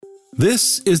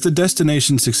This is the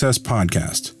Destination Success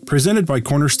Podcast, presented by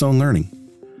Cornerstone Learning.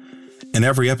 In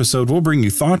every episode, we'll bring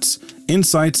you thoughts,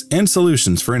 insights, and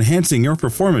solutions for enhancing your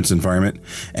performance environment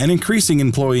and increasing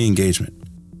employee engagement.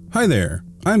 Hi there,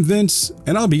 I'm Vince,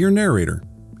 and I'll be your narrator.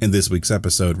 In this week's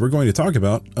episode, we're going to talk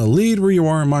about a lead where you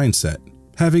are mindset,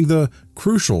 having the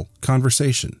crucial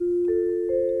conversation.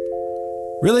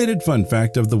 Related fun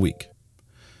fact of the week.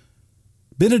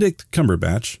 Benedict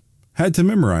Cumberbatch had to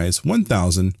memorize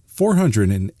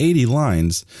 1,480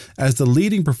 lines as the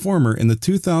leading performer in the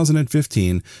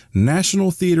 2015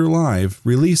 National Theatre Live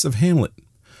release of Hamlet,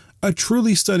 a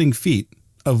truly stunning feat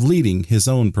of leading his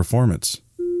own performance.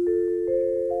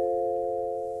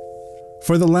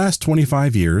 For the last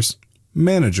 25 years,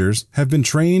 managers have been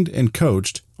trained and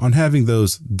coached on having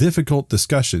those difficult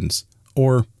discussions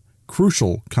or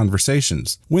crucial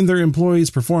conversations when their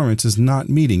employees' performance is not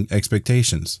meeting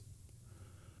expectations.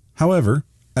 However,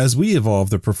 as we evolve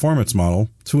the performance model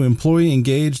to employee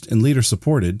engaged and leader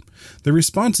supported, the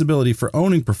responsibility for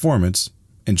owning performance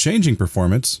and changing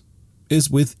performance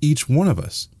is with each one of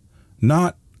us,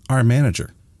 not our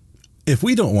manager. If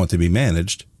we don't want to be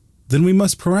managed, then we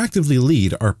must proactively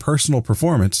lead our personal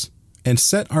performance and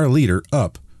set our leader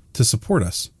up to support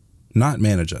us, not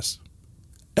manage us.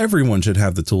 Everyone should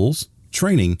have the tools,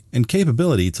 training, and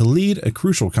capability to lead a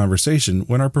crucial conversation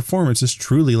when our performance is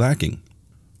truly lacking,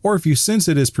 or if you sense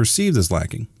it is perceived as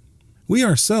lacking. We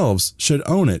ourselves should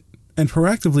own it and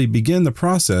proactively begin the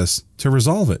process to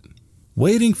resolve it.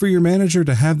 Waiting for your manager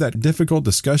to have that difficult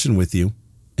discussion with you,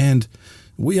 and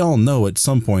we all know at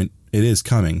some point it is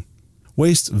coming,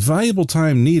 wastes valuable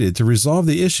time needed to resolve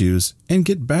the issues and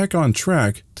get back on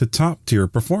track to top-tier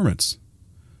performance.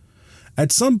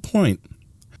 At some point,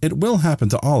 it will happen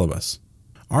to all of us.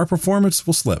 Our performance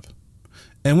will slip.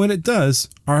 And when it does,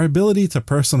 our ability to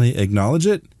personally acknowledge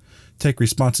it, take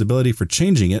responsibility for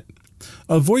changing it,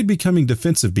 avoid becoming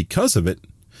defensive because of it,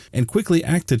 and quickly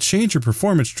act to change your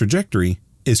performance trajectory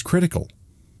is critical.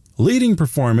 Leading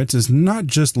performance is not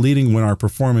just leading when our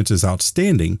performance is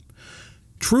outstanding.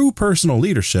 True personal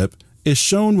leadership is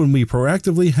shown when we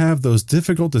proactively have those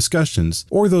difficult discussions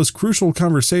or those crucial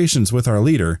conversations with our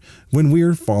leader when we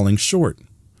are falling short.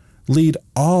 Lead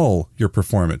all your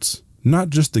performance, not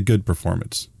just the good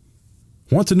performance.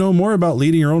 Want to know more about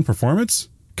leading your own performance?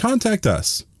 Contact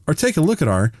us or take a look at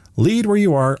our Lead Where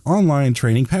You Are online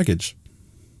training package.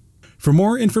 For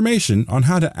more information on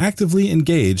how to actively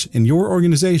engage in your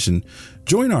organization,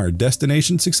 join our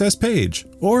Destination Success page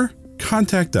or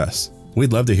contact us.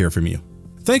 We'd love to hear from you.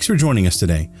 Thanks for joining us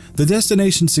today. The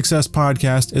Destination Success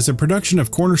Podcast is a production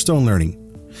of Cornerstone Learning.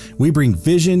 We bring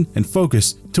vision and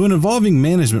focus to an evolving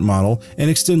management model and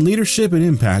extend leadership and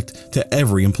impact to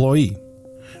every employee.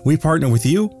 We partner with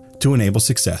you to enable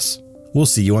success. We'll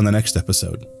see you on the next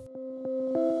episode.